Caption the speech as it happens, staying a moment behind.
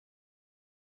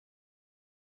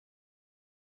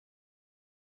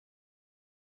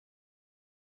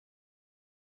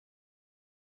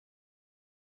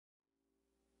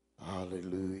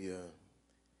Hallelujah.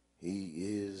 He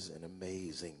is an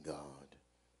amazing God.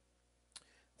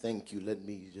 Thank you. Let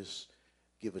me just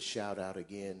give a shout out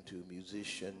again to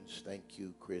musicians. Thank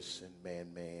you, Chris and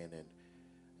Man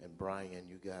and Brian.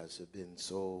 You guys have been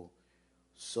so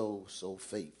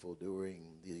faithful during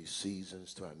these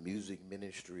seasons to our music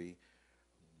ministry,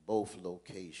 both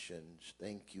locations.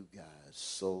 Thank you guys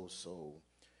so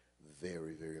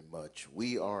very much.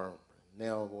 We are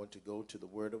now going to go to the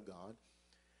Word of God.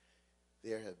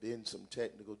 There have been some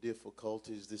technical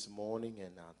difficulties this morning,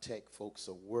 and our tech folks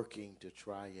are working to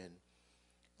try and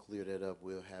clear that up.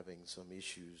 We're having some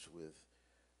issues with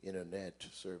internet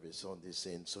service on this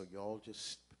end, so y'all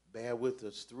just bear with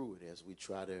us through it as we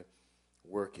try to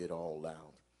work it all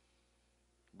out.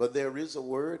 But there is a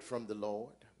word from the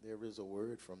Lord. There is a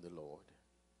word from the Lord.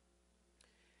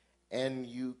 And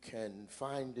you can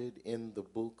find it in the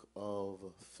book of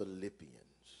Philippians.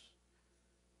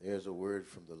 There's a word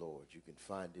from the Lord. You can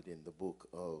find it in the book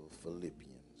of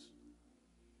Philippians.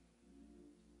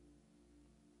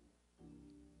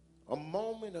 A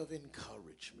moment of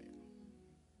encouragement.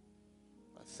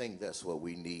 I think that's what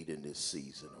we need in this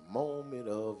season. A moment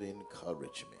of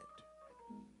encouragement.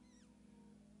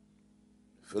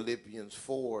 Philippians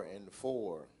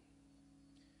 4:4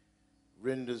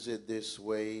 renders it this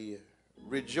way: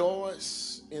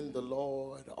 rejoice in the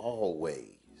Lord always.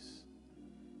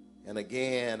 And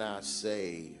again I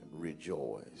say,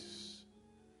 rejoice.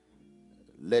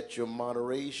 Let your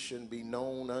moderation be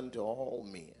known unto all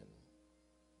men.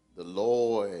 The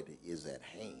Lord is at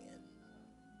hand.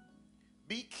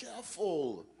 Be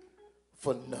careful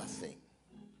for nothing,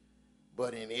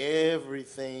 but in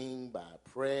everything by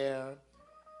prayer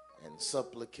and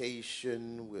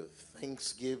supplication with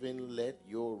thanksgiving, let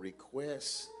your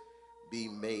requests be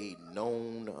made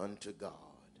known unto God.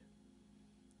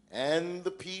 And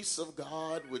the peace of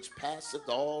God, which passeth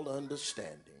all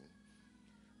understanding,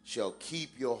 shall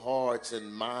keep your hearts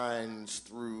and minds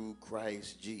through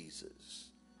Christ Jesus.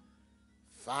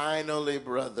 Finally,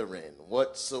 brethren,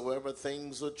 whatsoever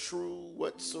things are true,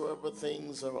 whatsoever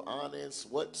things are honest,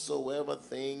 whatsoever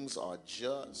things are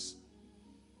just,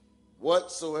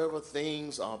 whatsoever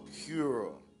things are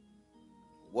pure,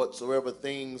 whatsoever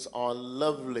things are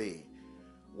lovely,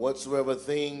 whatsoever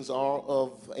things are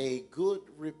of a good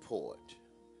report,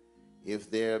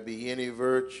 if there be any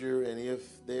virtue and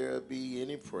if there be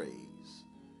any praise,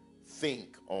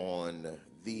 think on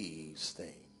these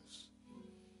things.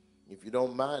 If you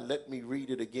don't mind, let me read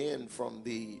it again from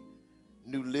the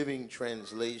New Living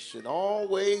Translation.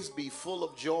 Always be full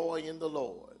of joy in the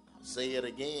Lord. I'll say it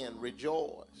again,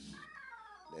 rejoice.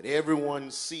 Let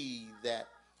everyone see that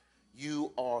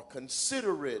you are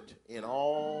considerate in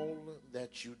all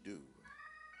that you do.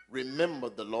 Remember,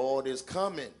 the Lord is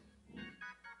coming.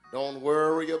 Don't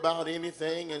worry about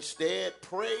anything. Instead,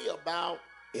 pray about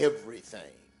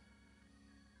everything.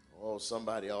 Oh,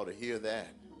 somebody ought to hear that.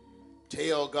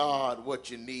 Tell God what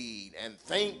you need and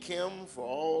thank Him for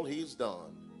all He's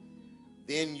done.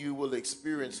 Then you will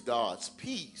experience God's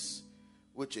peace,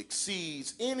 which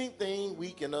exceeds anything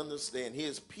we can understand.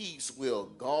 His peace will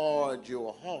guard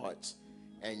your hearts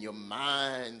and your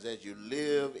minds as you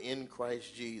live in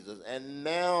Christ Jesus. And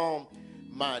now,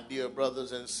 my dear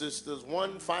brothers and sisters,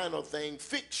 one final thing: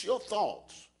 fix your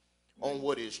thoughts on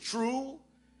what is true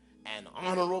and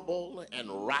honorable and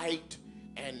right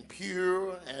and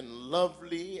pure and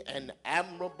lovely and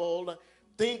admirable.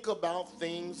 Think about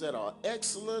things that are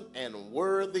excellent and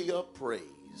worthy of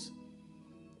praise.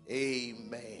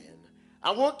 Amen.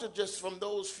 I want to just, from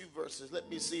those few verses, let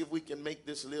me see if we can make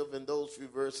this live in those few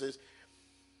verses.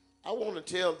 I want to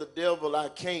tell the devil I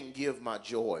can't give my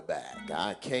joy back.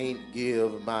 I can't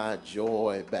give my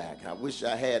joy back. I wish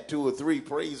I had 2 or 3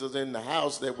 praisers in the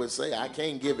house that would say, I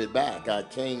can't give it back. I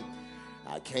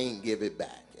can't give it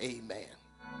back. Amen.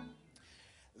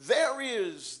 There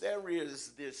is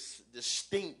this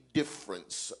distinct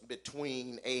difference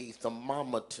between a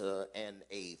thermometer and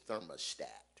a thermostat.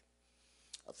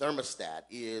 A thermostat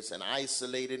is an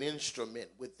isolated instrument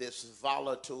with this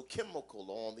volatile chemical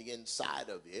on the inside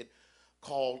of it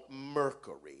called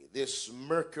mercury. This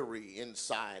mercury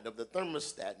inside of the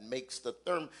thermostat makes the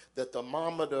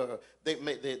thermometer.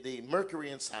 The mercury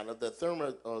inside of the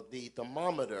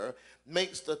thermometer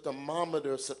makes the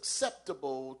thermometer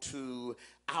susceptible to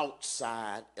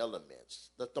outside elements.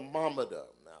 The thermometer.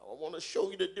 Now, I want to show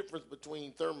you the difference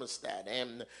between thermostat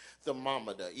and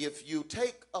thermometer. If you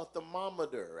take a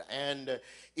thermometer and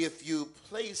if you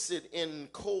place it in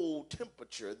cold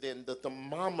temperature, then the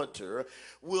thermometer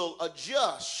will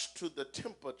adjust to the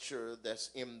temperature that's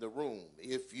in the room.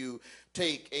 If you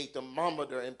take a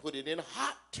thermometer and put it in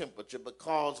hot temperature,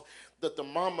 because the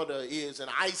thermometer is an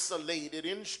isolated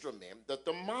instrument. The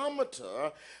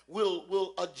thermometer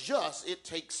will adjust. It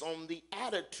takes on the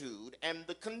attitude and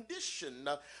the condition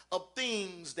of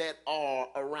things that are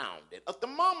around it. A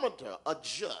thermometer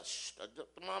adjusts. A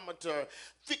thermometer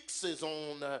fixes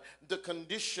on the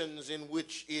conditions in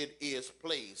which it is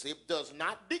placed. It does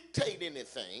not dictate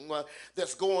anything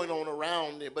that's going on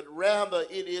around it, but rather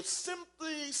it is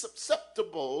simply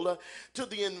susceptible to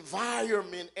the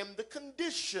environment and the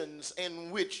conditions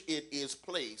in which it is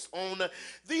placed. On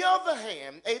the other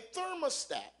hand, a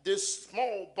thermostat, this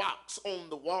small box on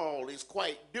the wall, is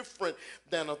quite different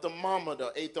than a thermometer.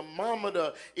 A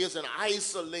thermometer is an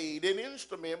isolated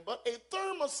instrument, but a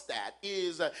thermostat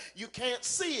is, you can't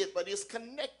see it, but it's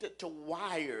connected to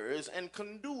wires and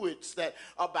conduits that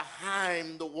are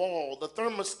behind the wall. The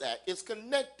thermostat is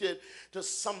connected to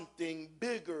something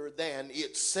bigger than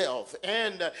itself,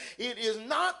 and it is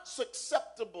not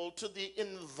susceptible to the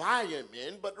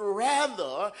environment, but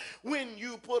rather when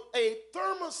you put a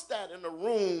thermostat in a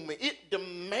room, it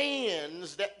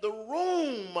demands that the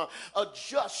room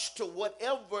adjusts to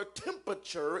whatever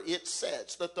temperature it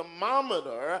sets. The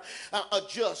thermometer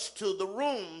adjusts to the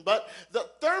room, but the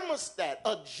thermostat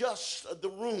adjusts the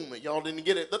room. Y'all didn't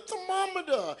get it. The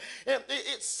thermometer,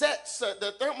 it sets,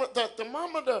 the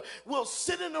thermometer will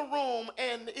sit in a room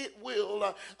and it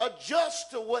will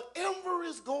adjust to whatever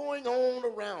is going on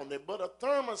around it. But a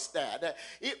thermostat,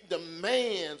 it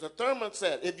demands, a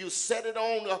thermostat, if you set it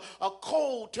on a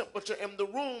cold temperature and the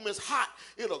room is hot,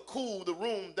 it'll cool the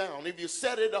room down. If you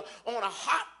set it on a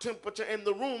hot temperature and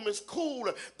the room is cool,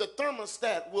 the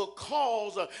thermostat will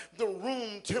cause the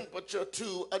room temperature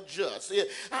to adjust.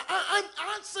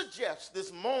 I suggest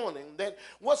this morning that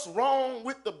what's wrong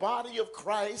with the body of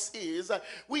Christ is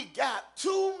we got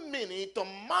too many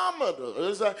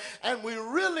thermometers and we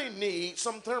really need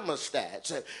some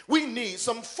thermostats. We need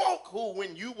some folk who,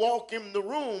 when you walk in the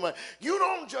room, you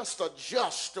don't just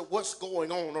adjust to what's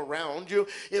going on around you.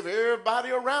 If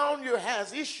everybody around you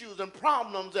has issues and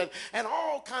problems and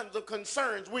all kinds of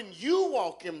concerns, when you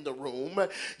walk in the room,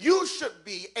 you should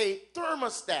be a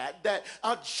thermostat that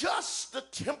adjusts the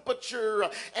temperature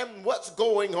and what's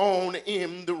going on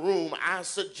in the room. I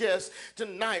suggest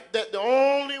tonight that the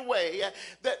only way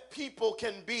that people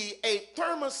can be a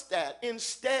thermostat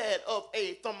instead of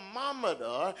a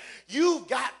thermometer, you've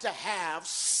got to have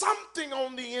something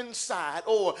on the inside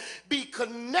or be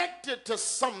connected to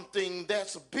something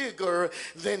that's bigger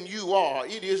than you are.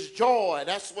 It is joy.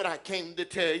 That's what I came to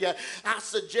tell you. I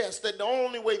suggest that the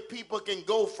only way people can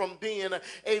go from being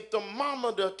a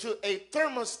thermometer to a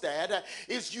thermostat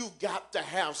is you've got to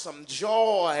have some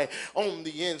joy on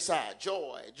the inside.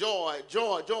 Joy, joy,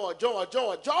 joy, joy, joy,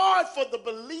 joy. Joy for the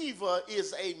believer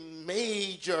is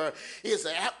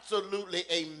absolutely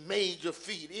a major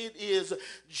feat. It is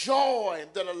joy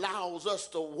that allows us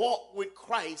to walk with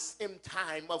Christ in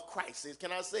time of crisis.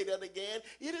 Can I say that again?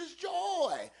 It is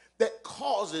joy that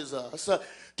causes us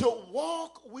to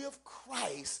walk with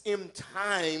Christ in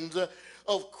times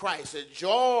of crisis.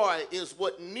 Joy is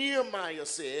what Nehemiah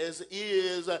says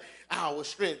is our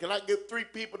strength. Can I get three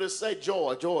people to say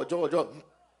joy, joy, joy, joy?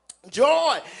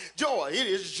 Joy, joy. It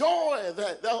is joy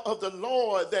of the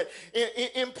Lord that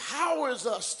empowers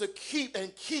us to keep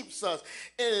and keeps us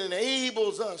and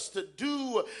enables us to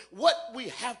do what we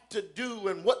have to do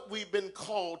and what we've been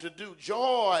called to do.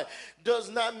 Joy does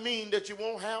not mean that you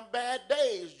won't have bad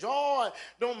days. Joy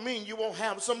don't mean you won't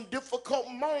have some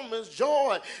difficult moments.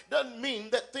 Joy doesn't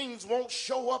mean that things won't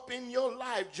show up in your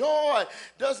life. Joy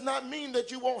does not mean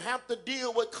that you won't have to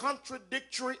deal with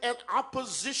contradictory and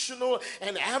oppositional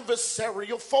and adversarial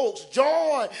folks.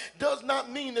 Joy does not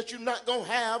mean that you're not going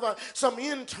to have some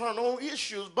internal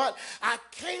issues. But I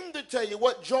came to tell you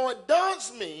what joy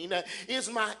does mean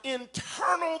is my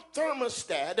internal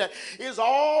thermostat is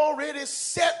already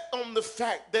set on the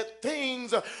fact that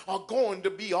things are going to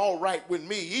be all right with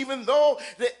me. Even though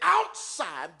the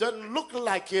outside doesn't look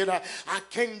like it, I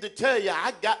came to tell you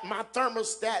I got my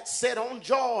thermostat set on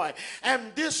joy.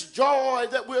 And this joy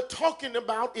that we're talking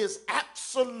about is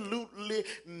absolutely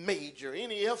major.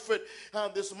 Any effort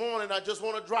this morning, I just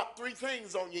want to drop three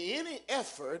things on you. Any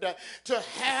effort to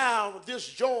have this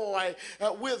joy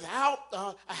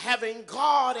without having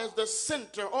God as the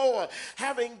center or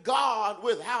having God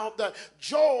without the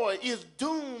joy is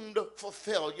doomed for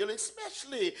failure,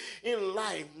 especially in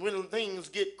life when things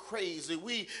get crazy.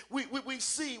 We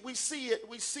see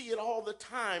it all the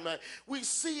time. We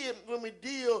see it when we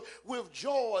deal with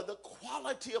joy. The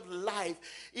quality of life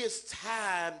is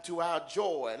tied to our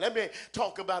joy. joy. Let me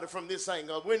talk about it from this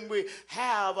angle. When we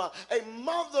have a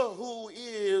mother who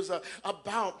is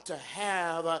about to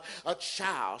have a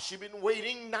child, she's been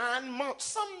waiting 9 months.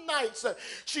 Some nights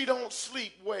she don't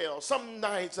sleep well. Some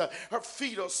nights her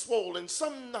feet are swollen.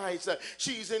 Some nights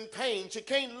she's in pain. She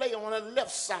can't lay on her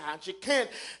left side. She can't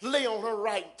lay on her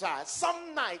right side.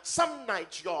 Some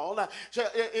nights, y'all,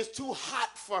 it's too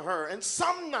hot for her. And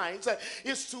some nights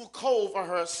it's too cold for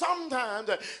her. Sometimes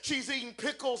she's eating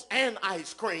pickles and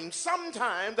ice cream.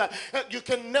 Sometimes you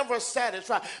can never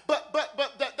satisfy. But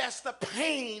that's the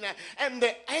pain and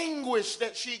the anguish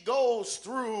that she goes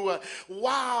through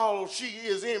while she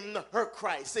is in her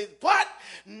crisis. But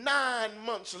 9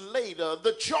 months later,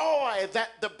 the joy that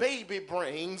the baby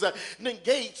brings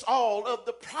negates all of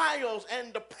the trials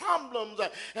and the problems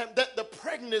that the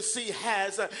pregnancy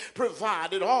has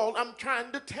provided. All I'm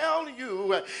trying to tell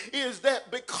you is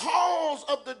that because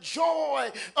of the joy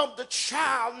of the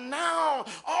child, now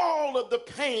all of the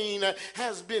pain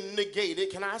has been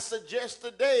negated. Can I suggest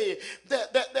today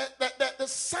that the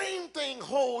same thing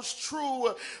holds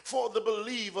true for the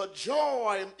believer?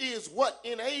 Joy is what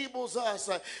enables us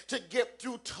to get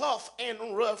through tough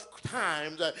and rough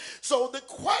times. So the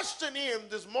question is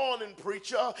this morning,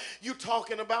 preacher, you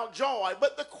talking about joy,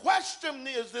 but the question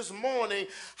is this morning,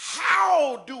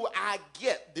 how do I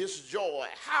get this joy?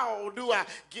 How do I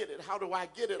get it? How do I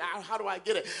get it? How do I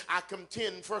get it? I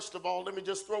contend, first of all, let me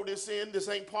just throw this in. This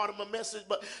ain't part of my message,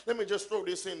 but let me just throw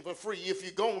this in for free. If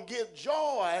you're going to get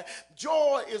joy,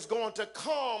 joy is going to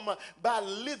come by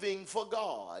living for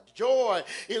God. Joy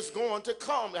is going to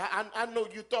come. I know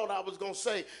you thought I was going to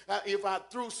say if I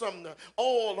threw some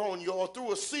oil on you or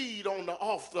threw a seed on the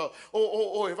altar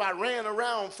or if I ran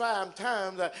around 5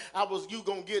 times, you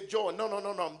going to get joy. No.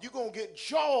 You're going to get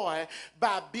joy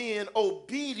by being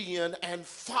obedient and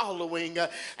following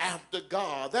after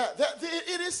God.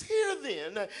 It is here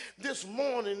then this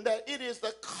morning that it is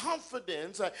the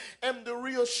confidence and the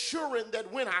reassurance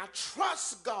that when I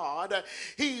trust God,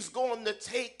 he's going to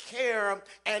take care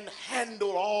and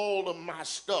handle all of my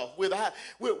stuff. Without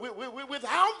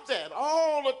that,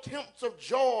 all attempts of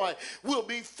joy will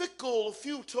be fickle,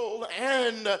 futile,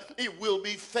 and it will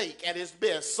be fake at its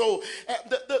best. So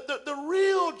the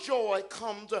real joy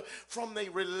comes from a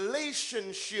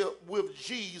relationship with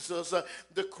Jesus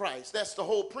the Christ. That's the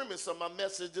whole premise of my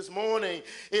message this morning.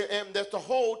 And that's the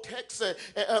whole text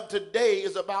of today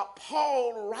is about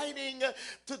Paul writing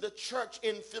to the church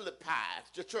in Philippi.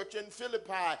 The church in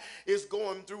Philippi is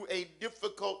going through a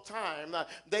difficult time.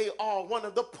 They are one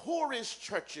of the poorest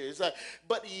churches,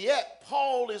 but yet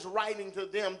Paul is writing to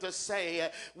them to say,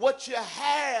 what you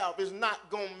have is not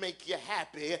going to make you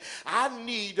happy. I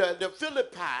need the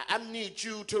Philippi, I need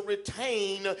you to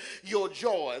retain your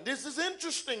joy. This is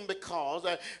interesting because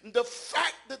the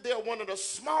fact that they're one of the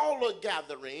smaller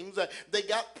gatherings, they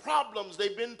got problems,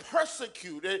 they've been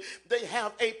persecuted, they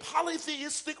have a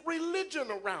polytheistic religion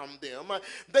around them.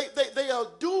 They are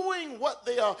doing what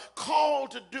they are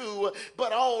called to do,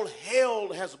 but all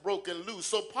hell has broken loose.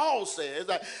 So Paul says,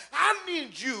 I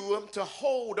need you to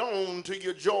hold on to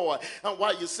your joy.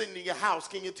 While you're sitting in your house,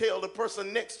 can you tell the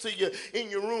person next to you in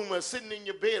your room, sitting in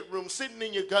your bedroom, sitting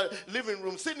in your living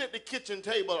room, sitting at the kitchen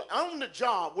table, on the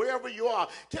job, wherever you are,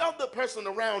 tell the person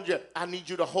around you, I need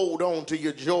you to hold on to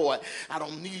your joy. I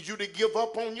don't need you to give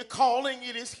up on your calling.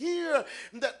 It is here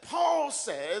that Paul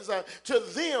says to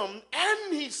them,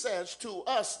 and he says to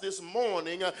us this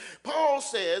morning, Paul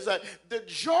says the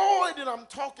joy that I'm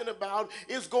talking about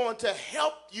is going to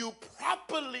help you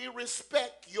properly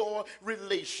respect your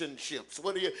relationships.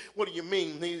 What do you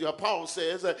mean? Paul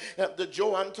says the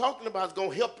joy I'm talking about is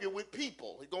going to help you with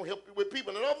people. It's going to help you with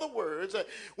people. In other words,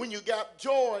 when you got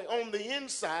joy on the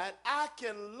inside, I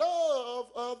can love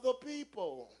other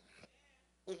people.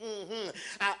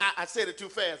 I said it too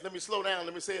fast. Let me slow down.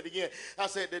 Let me say it again. I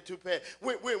said that too fast.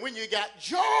 When you got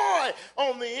joy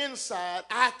on the inside,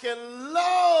 I can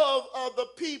love other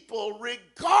people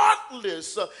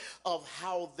regardless of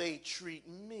how they treat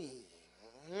me.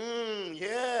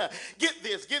 Yeah. Get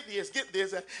this.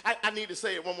 I need to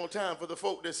say it one more time for the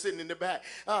folk that's sitting in the back.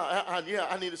 I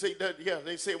need to say that. Yeah,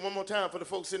 they say it one more time for the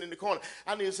folks sitting in the corner.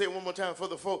 I need to say it one more time for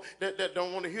the folk that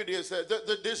don't want to hear this.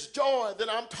 This joy that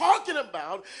I'm talking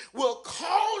about will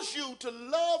cause you to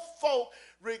love folk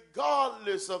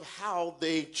regardless of how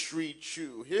they treat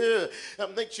you. Here,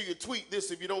 make sure you tweet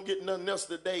this if you don't get nothing else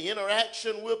today.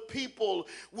 Interaction with people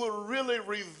will really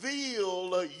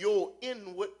reveal your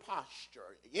inward posture.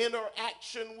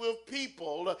 Interaction with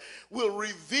people will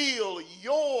reveal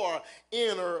your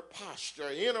inner posture.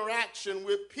 Interaction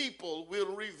with people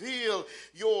will reveal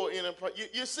your inner posture.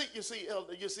 You see,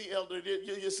 elder. You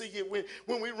see,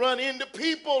 when we run into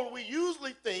people, we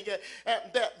usually think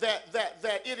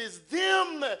that it is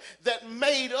them that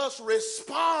made us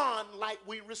respond like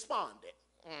we responded.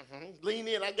 Lean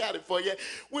in, I got it for you.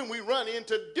 When we run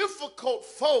into difficult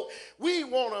folk, we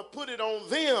want to put it on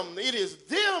them. It is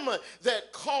them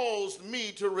that caused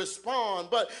me to respond.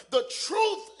 But the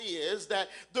truth is that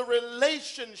the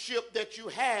relationship that you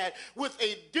had with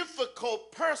a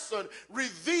difficult person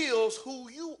reveals who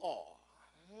you are.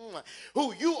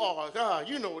 Who you are, God,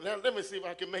 you know. Now let me see if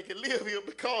I can make it live here,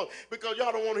 because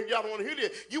y'all don't want to hear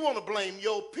this. You want to blame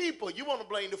your people. You want to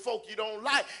blame the folk you don't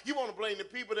like. You want to blame the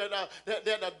people that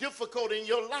are difficult in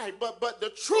your life. But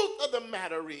the truth of the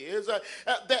matter is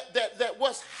that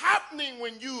what's happening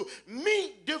when you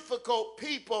meet difficult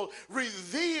people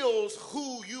reveals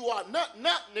who you are.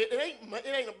 It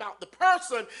ain't about the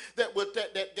person that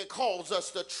caused us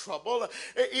the trouble.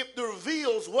 It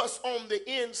reveals what's on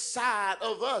the inside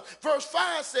of us. Verse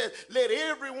 5 says, let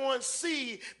everyone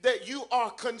see that you are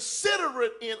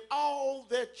considerate in all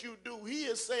that you do. He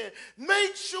is saying,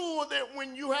 make sure that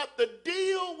when you have to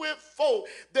deal with folk,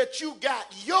 that you got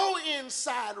your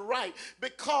inside right,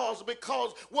 because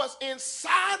what's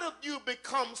inside of you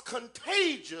becomes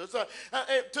contagious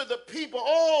to the people.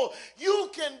 Oh, you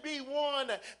can be one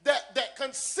that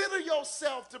consider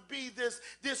yourself to be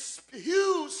this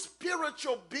huge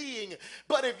spiritual being,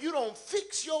 but if you don't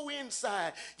fix your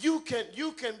inside, you can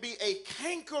be a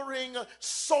cankering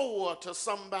sore to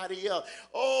somebody else.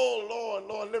 Oh,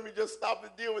 Lord, let me just stop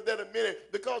and deal with that a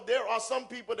minute, because there are some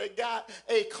people that got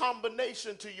a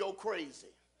combination to your crazy.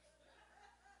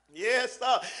 Yes,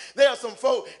 there are some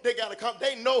folk that got to come.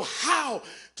 They know how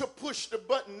to push the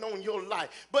button on your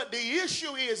life. But the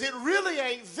issue is, it really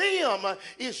ain't them,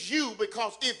 it's you.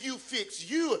 Because if you fix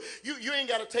you ain't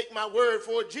got to take my word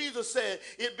for it. Jesus said,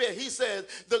 he says,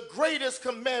 the greatest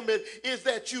commandment is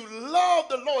that you love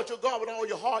the Lord your God with all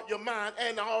your heart, your mind,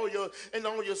 and all your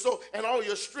soul, and all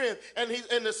your strength. And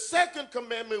the second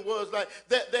commandment was like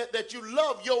that you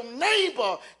love your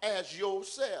neighbor as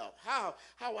yourself.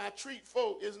 How I treat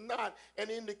folk is not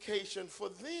an indication for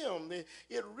them.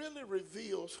 It really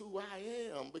reveals who I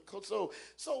am. Because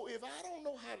so if I don't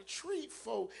know how to treat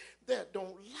folk that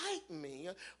don't like me,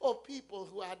 or people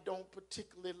who I don't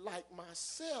particularly like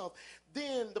myself,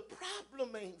 then the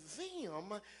problem ain't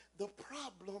them. The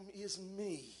problem is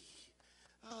me.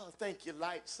 Oh, thank you,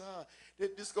 Lights.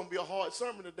 This is going to be a hard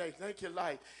sermon today. Thank you,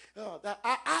 Light.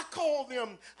 I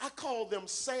call them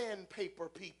sandpaper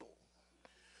people.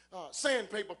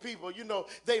 Sandpaper people,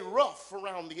 they rough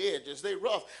around the edges. They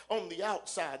rough on the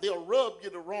outside. They'll rub you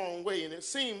the wrong way. And it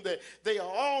seems that they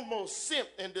are almost sent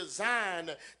and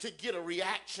designed to get a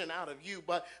reaction out of you.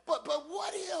 But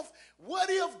what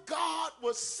if God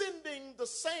was sending the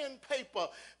sandpaper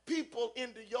people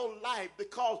into your life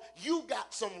because you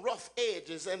got some rough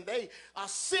edges, and they are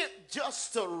sent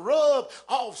just to rub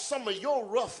off some of your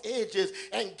rough edges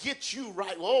and get you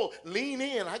right? Oh, lean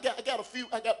in. I got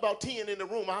about 10 in the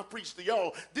room. I'll preach to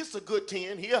y'all. This is a good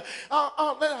 10 here.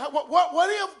 What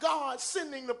if God's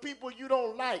sending the people you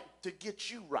don't like to get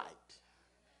you right?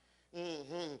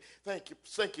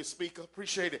 Thank you, speaker.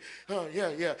 Appreciate it.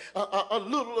 Yeah. A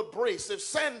little abrasive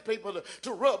sandpaper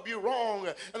to rub you wrong,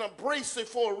 and abrasive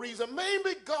for a reason.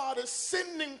 Maybe God is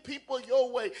sending people your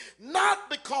way, not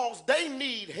because they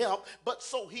need help, but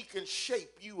so he can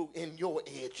shape you in your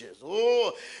edges.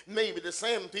 Or maybe the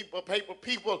sandpaper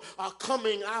people are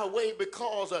coming our way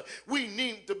because we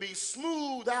need to be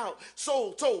smoothed out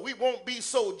so we won't be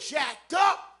so jacked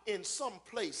up in some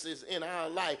places in our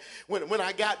life. When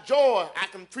I got joy, I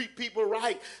can treat people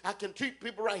right.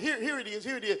 Here it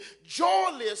is.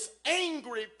 Joyless,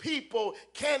 angry people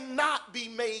cannot be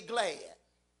made glad.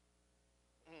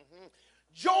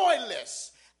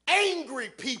 Joyless, angry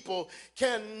people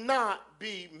cannot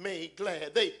be made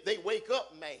glad. They wake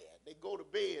up mad. They go to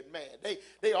bed mad.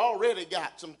 They already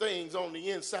got some things on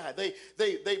the inside.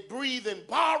 They breathe in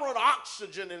borrowed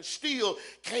oxygen and still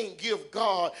can't give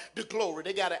God the glory.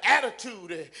 They got an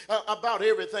attitude about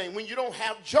everything. When you don't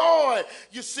have joy,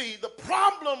 you see the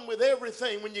problem with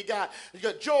everything. When you got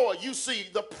joy, you see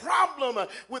the problem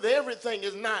with everything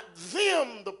is not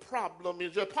them. The problem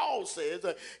is, Paul says,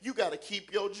 you got to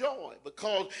keep your joy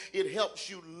because it helps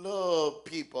you love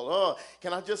people. I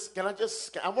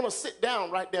want to sit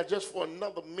down right there just for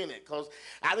another minute, because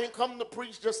I didn't come to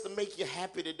preach just to make you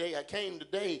happy today. I came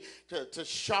today to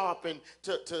sharpen,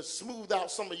 to smooth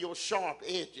out some of your sharp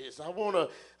edges. I want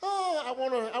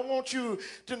you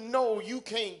to know you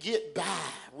can't get by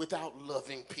without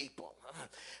loving people.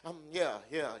 Yeah.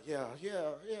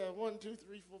 1, 2,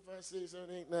 3, 4, 5, 6, 7,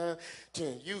 8, 9,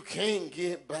 10. You can't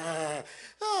get by.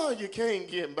 Oh, you can't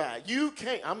get by. You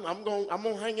can't. I'm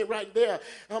gonna hang it right there.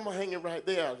 I'm gonna hang it right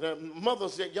there. The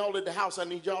mothers that y'all at the house, I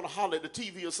need y'all to holler at the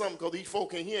TV or something, because these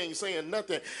folk in here ain't saying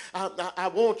nothing. I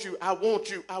want you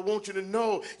to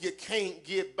know you can't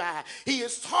get by. He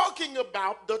is talking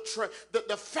about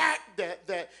the fact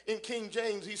that in King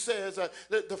James he says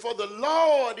for the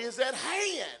Lord is at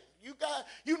hand.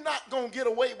 You're not going to get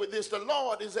away with this. The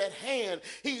Lord is at hand.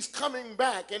 He's coming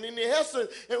back. And in the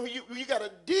essence, you got to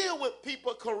deal with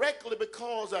people correctly,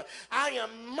 because I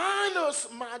am minus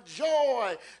my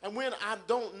joy and when I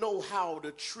don't know how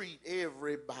to treat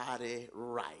everybody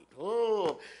right.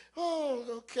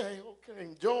 Okay.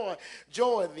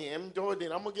 Joy then.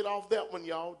 I'm going to get off that one,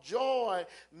 y'all. Joy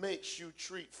makes you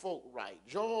treat folk right.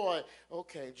 Joy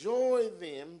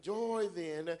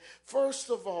then. First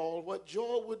of all, what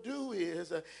joy will do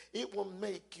is it will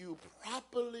make you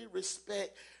properly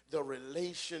respect the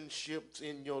relationships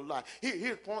in your life.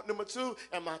 Here's point number 2,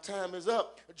 and my time is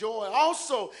up. Joy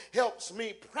also helps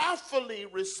me properly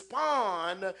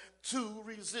respond to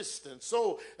resistance.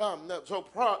 So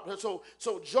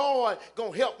joy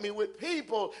gonna help me with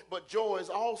people, but joy is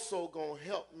also gonna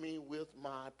help me with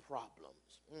my problems.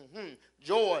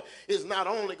 Joy is not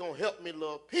only going to help me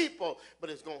love people, but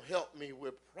it's going to help me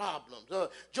with problems.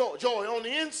 Joy on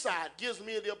the inside gives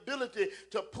me the ability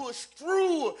to push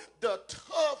through the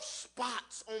tough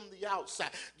spots on the outside.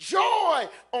 Joy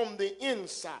on the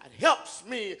inside helps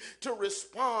me to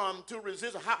respond to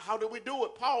resistance. How do we do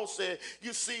it? Paul said,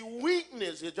 you see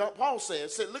weakness. Paul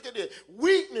said, look at this.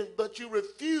 Weakness, but you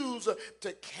refuse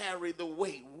to carry the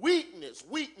weight. Weakness.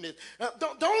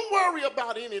 Don't worry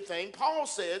about anything. Paul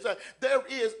says there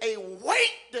is a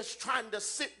weight that's trying to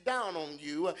sit down on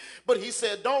you, but he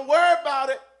said, don't worry about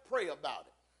it, pray about it.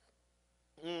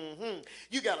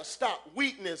 You got to stop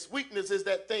weakness. Weakness is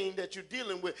that thing that you're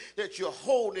dealing with, that you're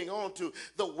holding on to.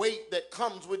 The weight that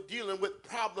comes with dealing with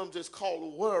problems is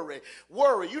called worry.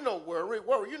 Worry, you know worry.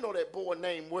 You know that boy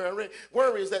named Worry.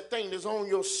 Worry is that thing that's on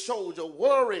your shoulder.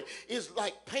 Worry is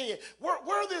like pain.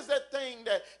 Worry is that thing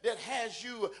that has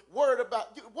you worried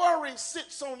about. Worry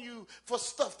sits on you for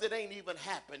stuff that ain't even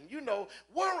happened. You know,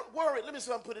 worry, let me see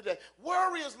if I can put it there.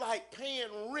 Worry is like paying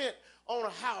rent on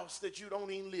a house that you don't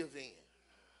even live in.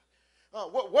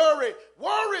 Worry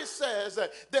says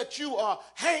that you are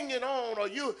hanging on, or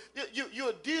you're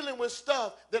dealing with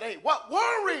stuff that ain't. What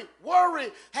worry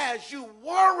has you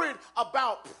worried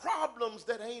about problems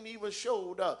that ain't even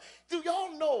showed up. Do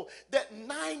y'all know that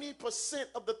 90%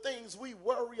 of the things we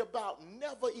worry about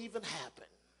never even happen?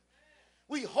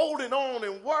 We holding on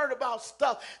and worried about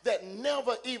stuff that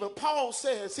never even. Paul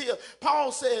says here,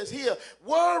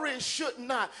 worry should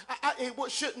not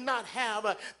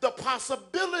have the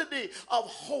possibility of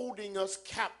holding us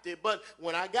captive. But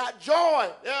when I got joy,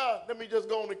 let me just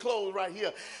go on and close right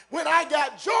here. When I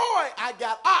got joy, I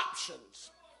got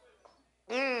options.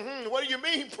 What do you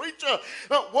mean, preacher?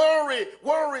 Worry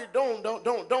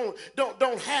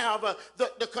don't have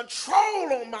the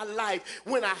control on my life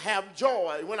when I have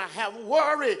joy. When I have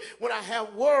worry,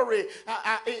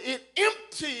 it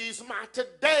empties my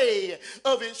today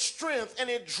of its strength, and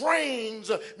it drains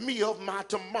me of my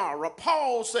tomorrow.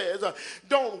 Paul says,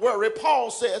 don't worry. Paul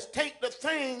says, take the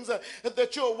things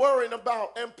that you're worrying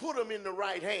about and put them in the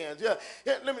right hands.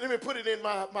 Let me put it in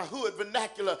my hood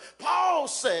vernacular. Paul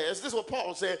says, this is what Paul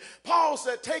said. Paul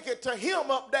said, take it to him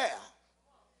up there.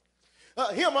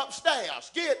 Him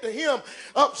upstairs. Give it to him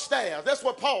upstairs. That's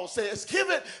what Paul says. Give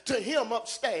it to him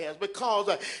upstairs, because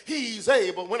he's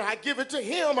able. When I give it to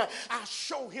him, I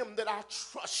show him that I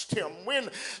trust him. When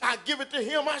I give it to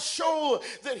him, I show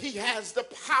that he has the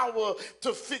power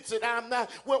to fix it.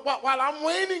 While I'm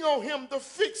waiting on him to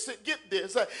fix it, get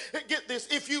this.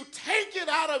 If you take it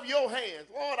out of your hands,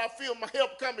 Lord, I feel my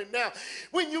help coming now.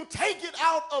 When you take it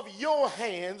out of your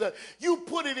hands, you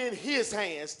put it in his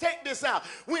hands. Take this out.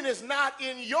 When it's not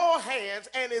in your hands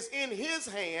and is in his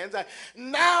hands,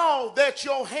 now that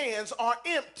your hands are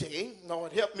empty,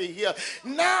 Lord help me here,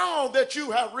 now that you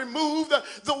have removed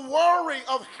the worry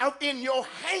of in your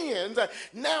hands,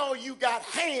 now you got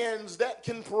hands that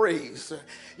can praise.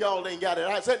 Y'all ain't got it.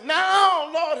 I said,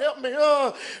 now, Lord help me,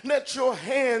 that your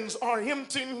hands are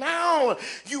empty. Now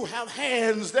you have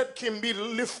hands that can be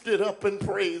lifted up and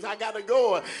praise. I gotta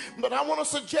go, but I want to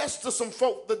suggest to some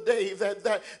folk today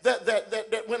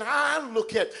that when I I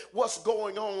look at what's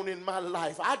going on in my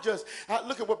life, I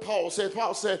look at what Paul said.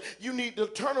 Paul said, you need to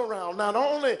turn around. Not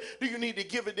only do you need to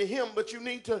give it to him, but you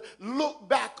need to look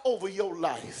back over your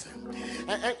life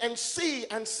and see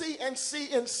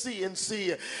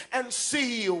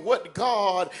what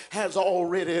God has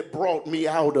already brought me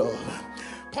out of.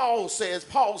 Paul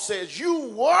says, you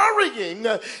worrying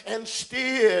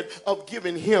instead of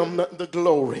giving him the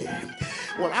glory.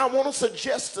 Well, I want to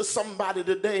suggest to somebody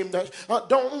today that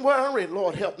don't worry,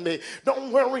 Lord help me.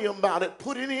 Don't worry about it.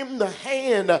 Put it in the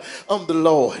hand of the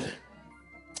Lord.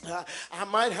 I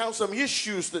might have some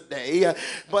issues today,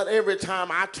 but every time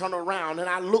I turn around and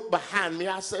I look behind me,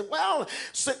 I say, well,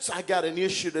 since I got an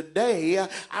issue today,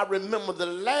 I remember the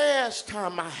last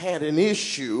time I had an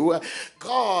issue,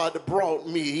 God brought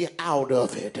me out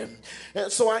of it.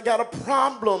 And so I got a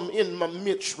problem in my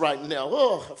midst right now.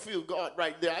 Oh, I feel God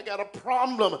right there. I got a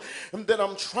problem that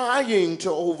I'm trying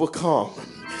to overcome.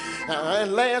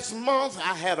 And last month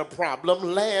I had a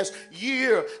problem. Last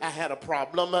year I had a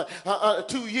problem.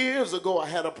 2 years ago I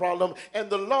had a problem, and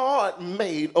the Lord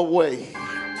made a way.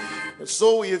 And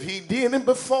so if he did it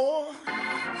before,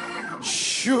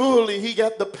 surely he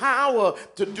got the power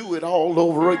to do it all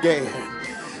over again.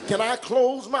 Can I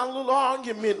close my little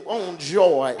argument on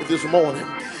joy this morning?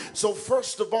 So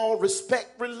first of all,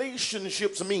 respect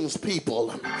relationships means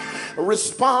people.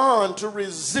 Respond to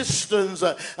resistance,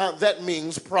 that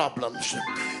means problems.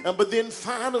 But then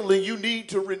finally, you need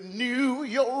to renew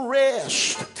your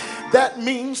rest. That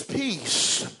means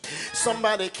peace.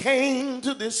 Somebody came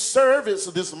to this service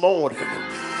this morning.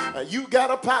 You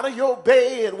got up out of your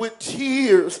bed with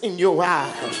tears in your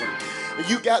eyes.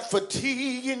 You got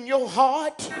fatigue in your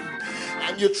heart.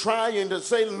 And you're trying to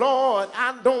say, Lord,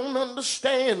 I don't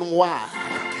understand why.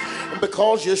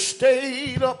 Because you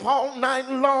stayed up all night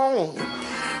long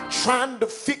trying to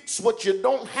fix what you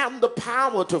don't have the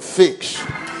power to fix.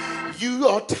 You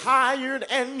are tired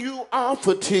and you are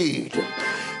fatigued.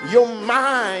 Your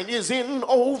mind is in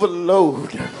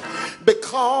overload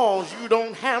because you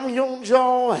don't have your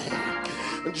joy.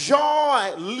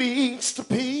 Joy leads to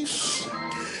peace.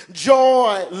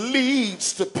 Joy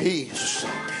leads to peace.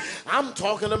 I'm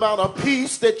talking about a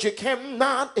peace that you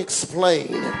cannot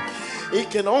explain. It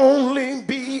can only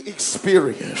be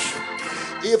experienced.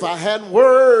 If I had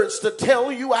words to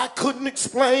tell you, I couldn't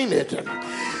explain it.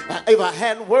 If I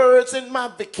had words in my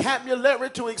vocabulary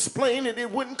to explain it, it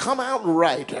wouldn't come out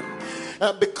right.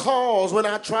 Because when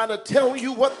I try to tell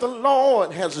you what the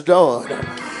Lord has done,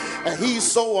 he's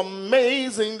so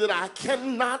amazing that I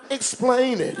cannot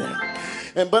explain it.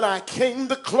 But I came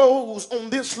to close on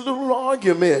this little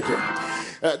argument.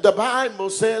 The Bible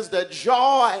says that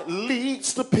joy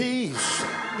leads to peace.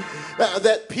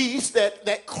 That peace,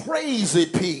 that crazy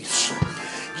peace.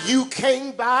 You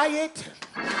can't buy it.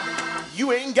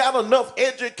 You ain't got enough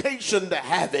education to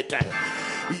have it.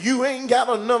 You ain't got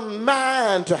enough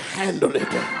mind to handle it.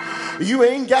 You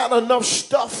ain't got enough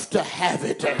stuff to have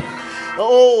it.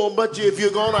 Oh, but if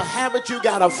you're going to have it, you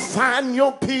got to find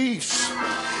your peace.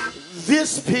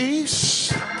 This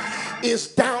peace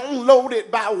is downloaded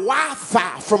by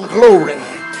Wi-Fi from Glory.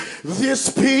 This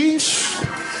peace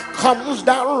comes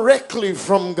directly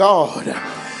from God.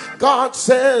 God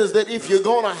says that if you're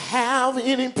going to have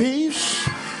any peace,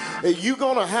 you're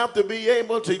going to have to be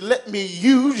able to let me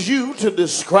use you to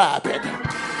describe it.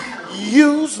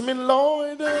 Use me,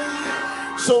 Lord,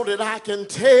 so that I can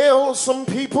tell some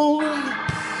people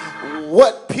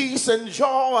what peace and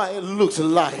joy looks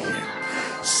like.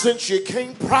 Since you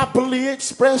can't properly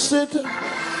express it,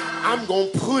 I'm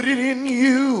going to put it in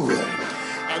you.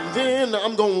 And then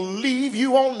I'm going to leave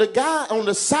you on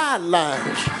the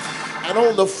sidelines and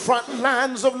on the front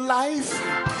lines of life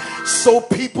so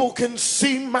people can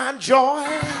see my joy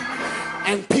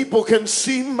and people can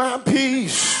see my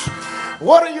peace.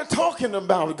 What are you talking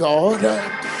about, God?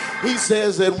 He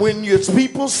says that when your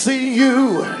people see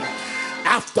you,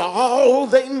 after all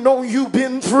they know you've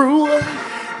been through,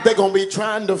 they're going to be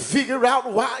trying to figure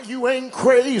out why you ain't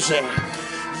crazy.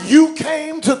 You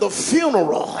came to the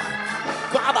funeral.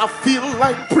 God, I feel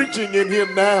like preaching in here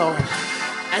now.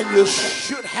 And you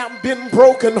should have been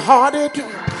brokenhearted.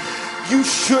 You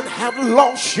should have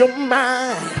lost your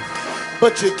mind.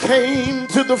 But you came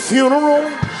to the funeral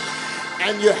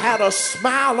and you had a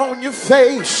smile on your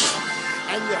face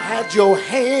and you had your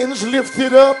hands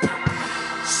lifted up.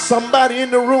 Somebody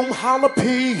in the room holler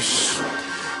peace.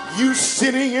 You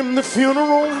sitting in the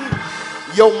funeral,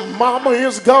 your mama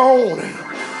is gone,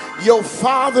 your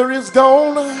father is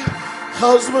gone,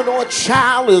 husband or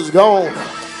child is gone,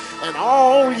 and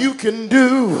all you can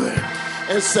do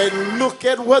is say, look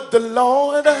at what the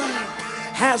Lord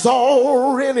has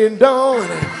already done.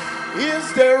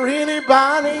 Is there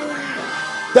anybody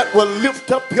that will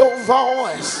lift up your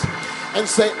voice and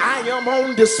say, I am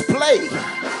on display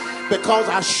because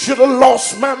I should have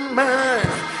lost my mind?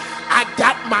 I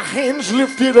got my hands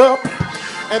lifted up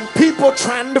and people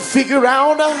trying to figure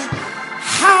out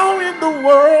how in the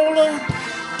world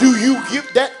do you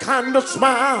get that kind of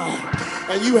smile?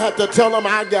 And you have to tell them,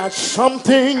 I got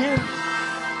something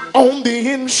on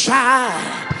the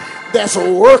inside that's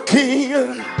working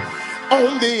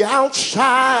on the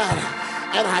outside,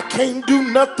 and I can't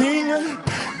do nothing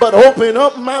but open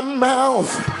up my mouth.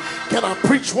 Can I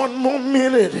preach one more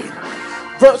minute?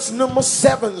 Verse number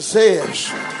 7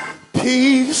 says,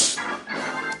 peace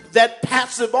that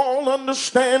passeth all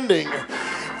understanding,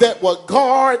 that will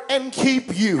guard and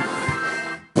keep you.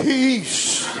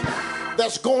 Peace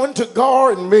that's going to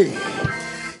guard me.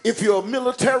 If you're a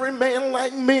military man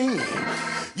like me,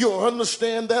 you'll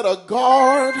understand that a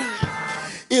guard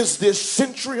is this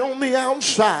sentry on the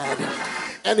outside,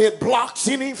 and it blocks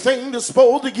anything that's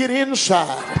supposed to get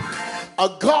inside. A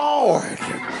guard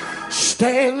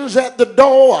stands at the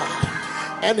door,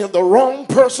 and if the wrong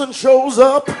person shows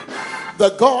up,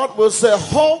 the guard will say,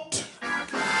 halt,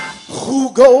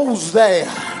 who goes there?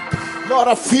 Lord,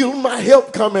 I feel my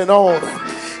help coming on.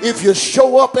 If you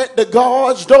show up at the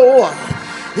guard's door,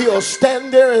 he'll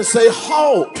stand there and say,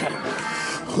 halt,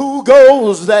 who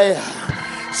goes there?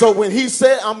 So when he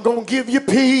said, I'm going to give you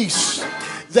peace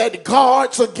that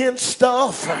guards against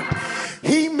stuff,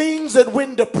 he means that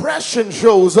when depression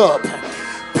shows up,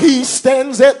 peace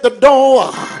stands at the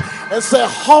door and say,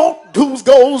 halt, who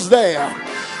goes there?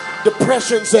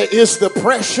 Depression say, it's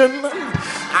depression.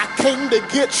 I came to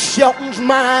get Shelton's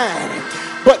mind.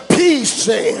 But peace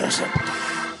says,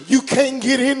 you can't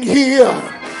get in here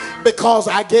because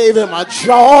I gave him a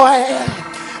joy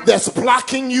that's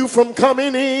blocking you from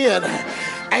coming in.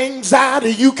 Anxiety,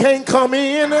 you can't come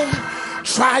in.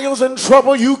 Trials and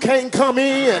trouble, you can't come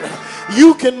in.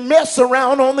 You can mess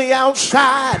around on the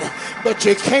outside, but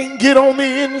you can't get on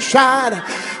the inside.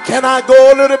 Can I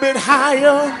go a little bit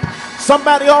higher?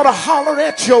 Somebody ought to holler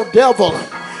at your devil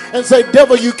and say,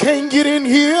 devil, you can't get in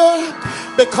here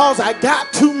because I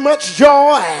got too much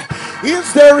joy.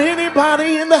 Is there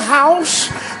anybody in the house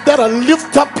that'll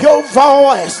lift up your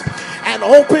voice and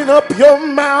open up your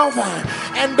mouth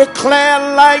and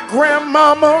declare like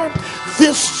grandmama,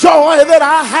 this joy that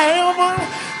I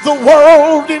have, the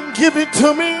world didn't give it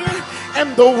to me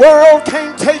and the world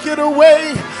can't take it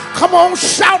away? Come on,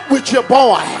 shout with your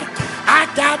boy. I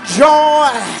got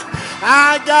joy.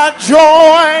 I got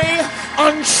joy,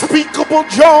 unspeakable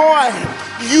joy.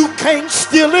 You can't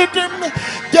steal it,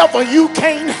 devil, you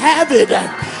can't have it.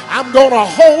 I'm gonna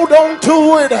hold on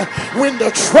to it. When the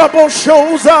trouble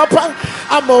shows up,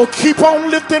 I'm gonna keep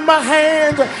on lifting my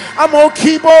hands. I'm gonna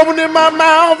keep opening my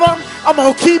mouth. I'm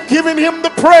gonna keep giving him the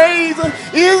praise.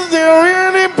 Is there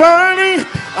anybody?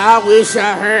 I wish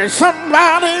I heard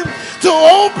somebody to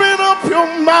open up your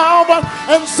mouth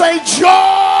and say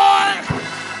joy.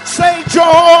 Say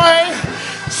joy,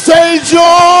 say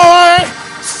joy,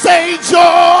 say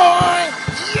joy,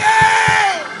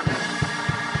 yeah!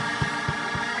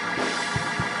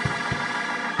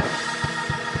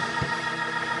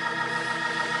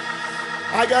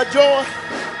 I got joy,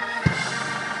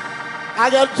 I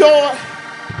got joy.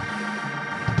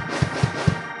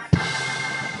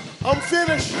 I'm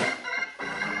finished,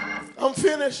 I'm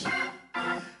finished,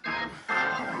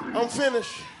 I'm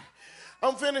finished.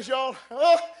 I'm finished, y'all.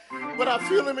 But I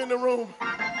feel him in the room.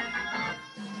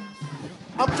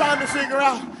 I'm trying to figure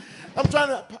out.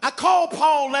 I called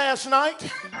Paul last night.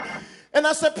 And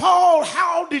I said, Paul,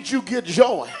 how did you get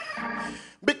joy?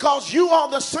 Because you are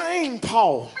the same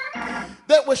Paul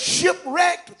that was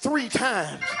shipwrecked 3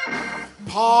 times.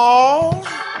 Paul,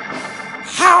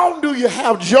 how do you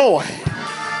have joy?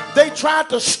 They tried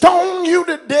to stone you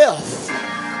to death.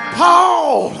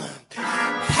 Paul,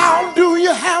 how do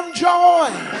you have joy?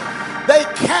 They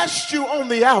cast you on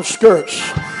the outskirts,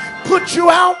 put you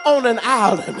out on an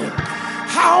island.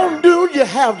 How do you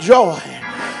have joy?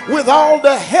 With all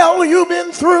the hell you've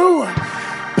been through,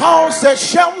 Paul said,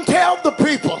 Shelton, tell the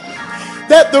people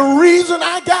that the reason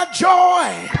I got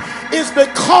joy is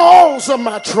because of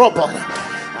my trouble.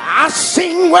 I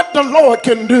seen what the Lord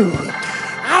can do.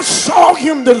 I saw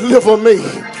him deliver me.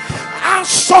 I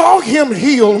saw him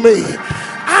heal me.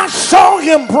 I saw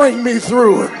him bring me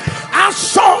through. I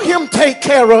saw him take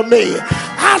care of me.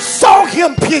 I saw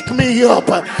him pick me up.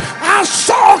 I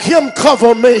saw him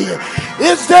cover me.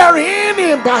 Is there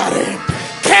anybody?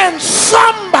 Can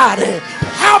somebody?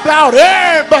 How about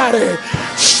everybody?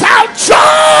 Shout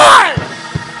joy!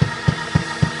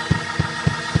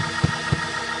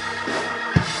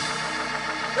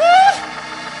 Woo!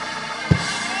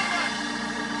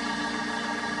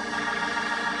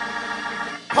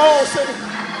 Paul said,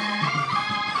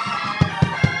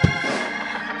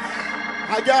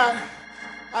 I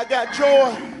got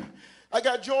joy. I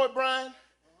got joy, Brian.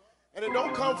 And it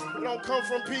don't come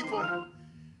from people.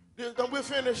 We're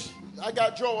finished. I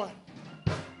got joy.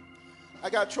 I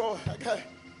got joy.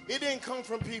 It didn't come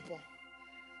from people.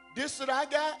 This that I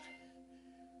got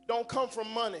don't come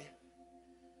from money.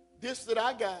 This that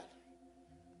I got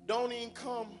don't even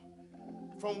come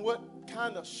from what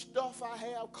kind of stuff I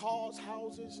have, cars,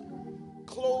 houses,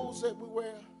 clothes that we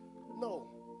wear. No.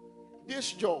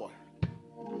 This joy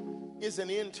is an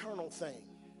internal thing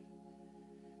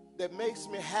that makes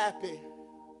me happy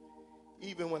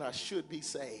even when I should be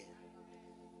sad.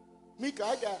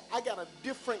 Mika, I got a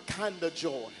different kind of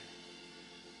joy.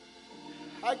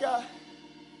 I got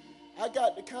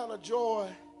the kind of joy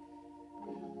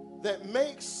that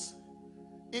makes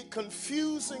it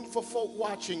confusing for folk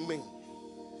watching me,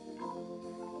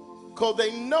 because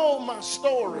they know my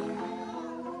story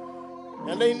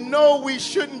and they know we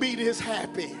shouldn't be this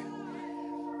happy.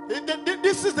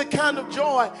 This is the kind of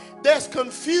joy that's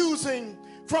confusing.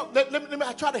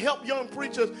 I try to help young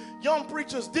preachers. Young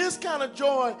preachers, this kind of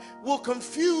joy will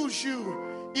confuse you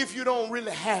if you don't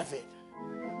really have it,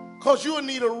 because you'll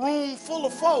need a room full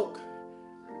of folk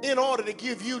in order to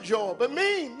give you joy. But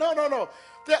me, no.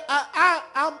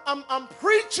 I'm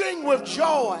preaching with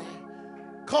joy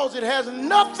because it has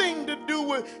nothing to do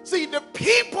with, see, the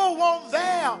people weren't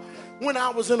there when I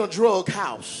was in a drug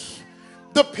house.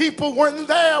 The people weren't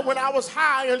there when I was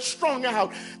high and strung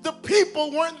out. The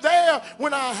people weren't there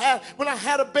when I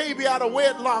had a baby out of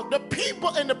wedlock. The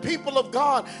people of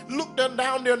God looked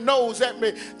down their nose at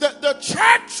me. The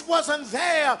church wasn't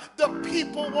there. The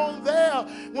people weren't there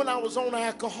when I was on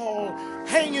alcohol,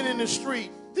 hanging in the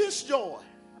street. This joy,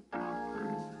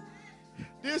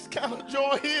 this kind of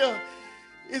joy here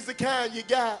is the kind you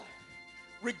got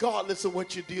regardless of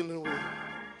what you're dealing with.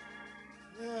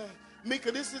 Yeah.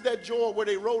 Mika, this is that joy where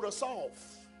they wrote us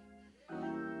off.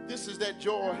 This is that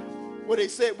joy where they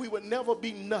said we would never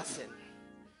be nothing.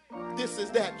 This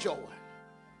is that joy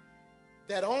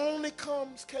that only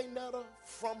comes, K-Netta,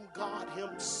 from God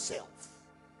himself.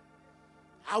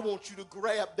 I want you to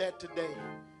grab that today,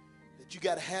 that you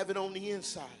got to have it on the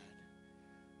inside.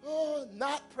 Oh,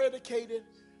 not predicated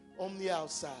on the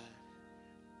outside.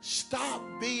 Stop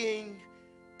being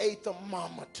a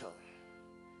thermometer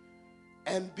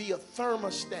and be a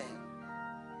thermostat.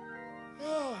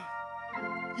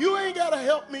 You ain't got to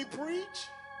help me preach.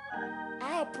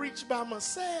 I'll preach by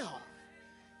myself.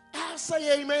 I'll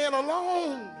say amen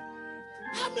alone.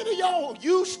 How many of y'all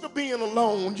used to being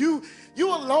alone? You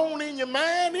alone in your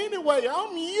mind anyway.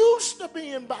 I'm used to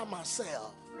being by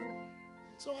myself.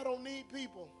 So I don't need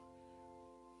people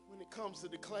when it comes to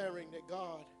declaring that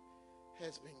God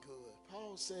has been good.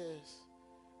 Paul says,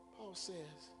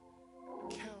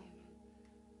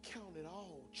 count it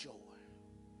all joy.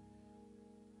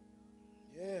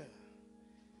 Yeah.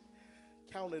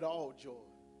 Count it all joy.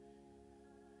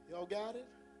 Y'all got it?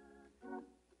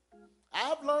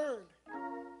 I've learned.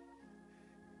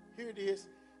 Here it is.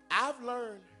 I've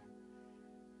learned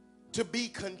to be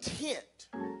content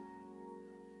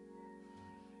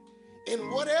in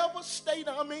whatever state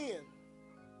I'm in.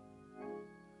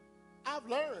 I've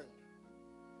learned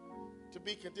to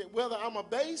be content, whether I'm a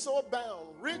base or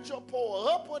bound, rich or poor,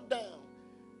 up or down.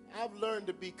 I've learned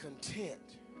to be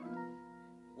content,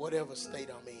 whatever state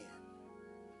I'm in.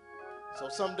 So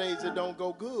some days it don't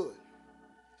go good.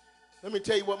 Let me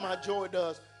tell you what my joy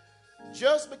does.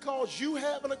 Just because you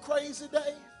having a crazy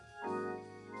day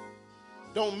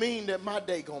don't mean that my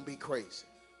day gonna be crazy.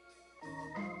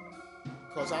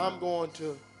 Because I'm going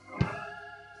to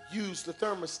use the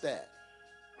thermostat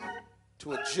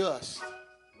to adjust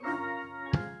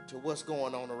to what's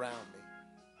going on around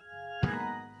me.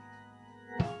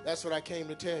 That's what I came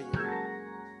to tell you.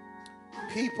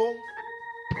 People,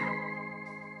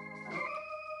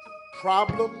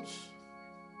 problems,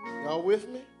 y'all with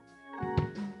me?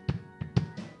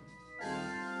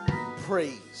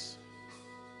 Praise.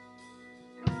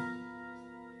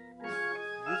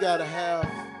 You got to have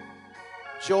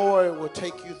joy will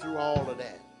take you through all of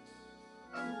that.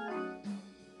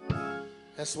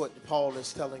 That's what Paul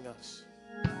is telling us.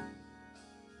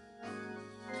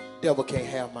 The devil can't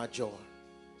have my joy.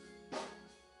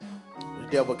 The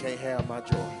devil can't have my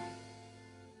joy.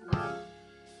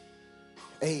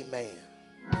 Amen.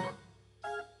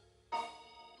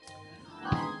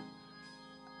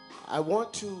 I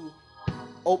want to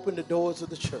open the doors of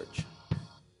the church.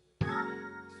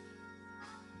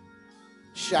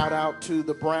 Shout out to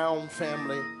the Brown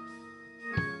family.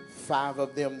 4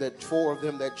 of them that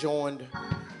joined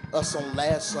us on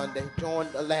last Sunday,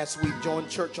 joined last week, joined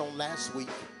church on last week.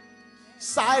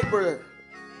 Cyber,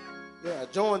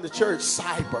 join the church,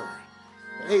 Cyber.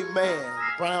 Amen.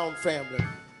 Brown family,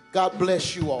 God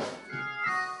bless you all.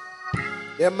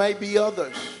 There may be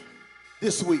others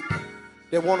this week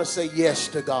that want to say yes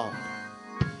to God.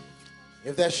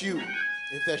 If that's you,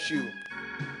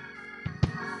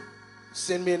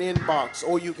 send me an inbox,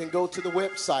 or you can go to the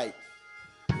website,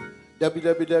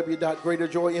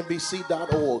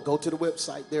 www.greaterjoynbc.org. Go to the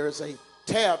website. There is a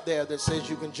tab there that says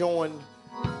you can join,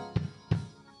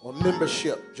 or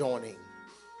membership joining.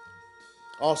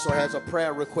 Also has a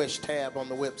prayer request tab on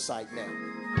the website now.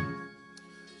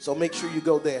 So make sure you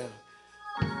go there.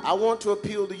 I want to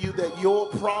appeal to you that your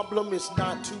problem is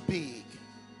not too big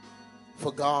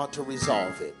for God to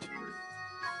resolve it.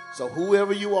 So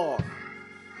whoever you are,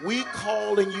 we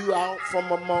calling you out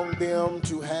from among them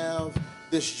to have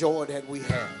this joy that we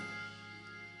have.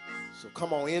 So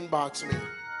come on, inbox me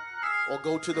or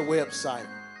go to the website.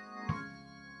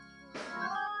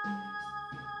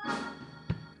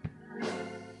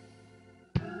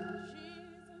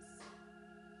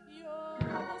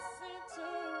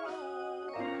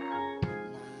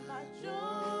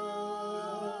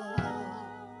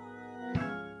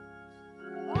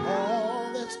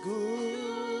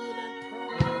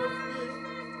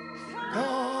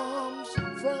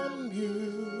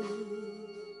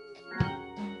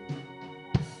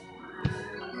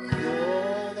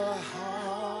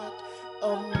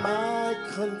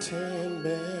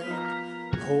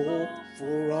 Contentment, hope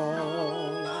for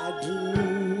all I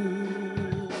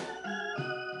do.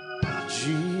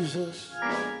 Jesus,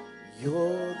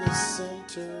 you're the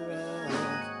center of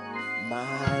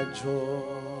my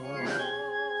joy.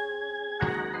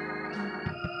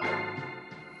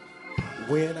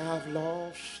 When I've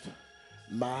lost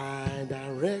my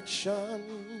direction,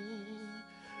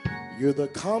 you're the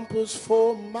compass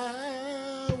for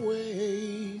my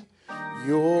way.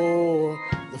 You're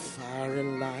the fire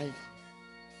and light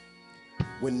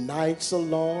when nights are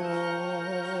long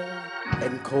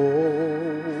and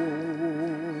cold.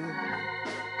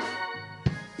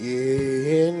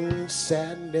 In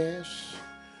sadness,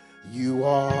 you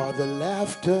are the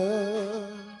laughter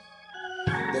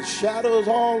that shadows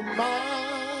all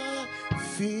my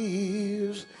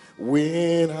fears.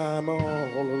 When I'm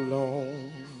all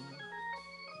alone,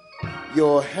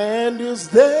 your hand is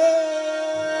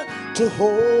there to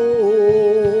hold.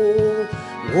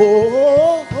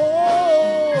 Oh,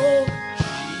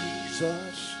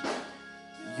 Jesus,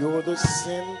 you're the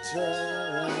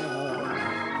center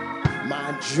of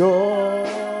my joy.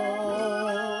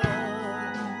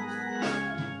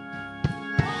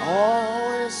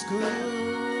 All is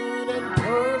good and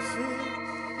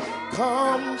perfect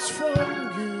comes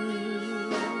from you.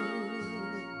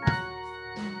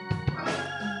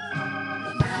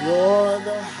 You're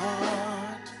the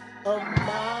heart of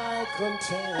my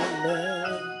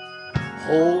contentment,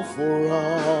 hope for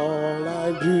all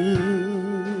I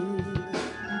do.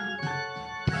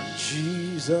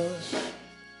 Jesus,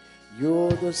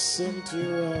 you're the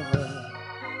center of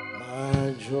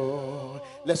my joy.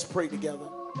 Let's pray together.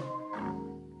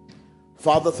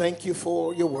 Father, thank you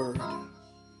for your word.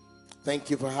 Thank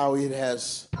you for how it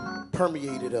has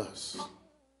permeated us.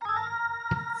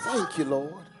 Thank you,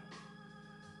 Lord,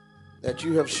 that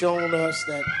you have shown us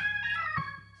that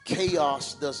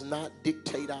chaos does not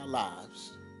dictate our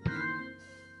lives.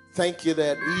 Thank you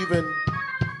that even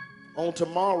on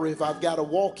tomorrow, if I've got to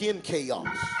walk in chaos,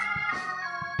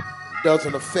 it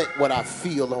doesn't affect what I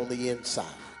feel on the inside.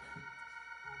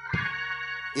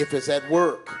 If it's at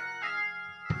work,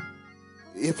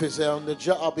 if it's on the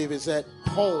job, if it's at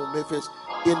home, if it's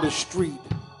in the street,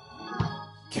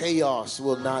 chaos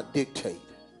will not dictate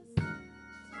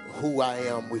who I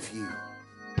am with you.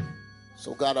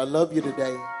 So God, I love you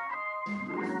today.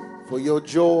 For your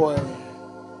joy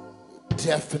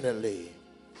definitely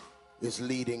is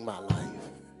leading my life.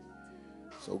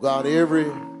 So God,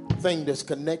 everything that's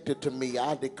connected to me,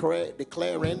 I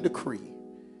declare and decree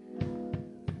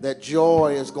that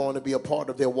joy is going to be a part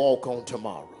of their walk on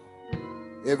tomorrow.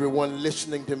 Everyone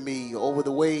listening to me over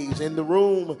the waves, in the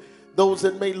room, those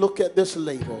that may look at this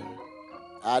later,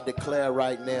 I declare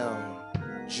right now,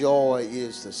 joy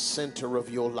is the center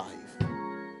of your life.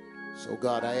 So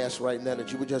God, I ask right now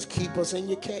that you would just keep us in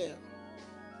your care.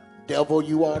 Devil,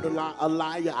 you are a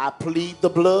liar. I plead the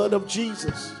blood of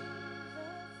Jesus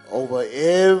over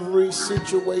every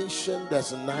situation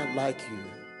that's not like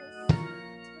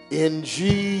you. In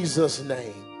Jesus'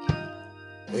 name,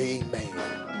 amen.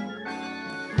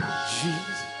 Jesus.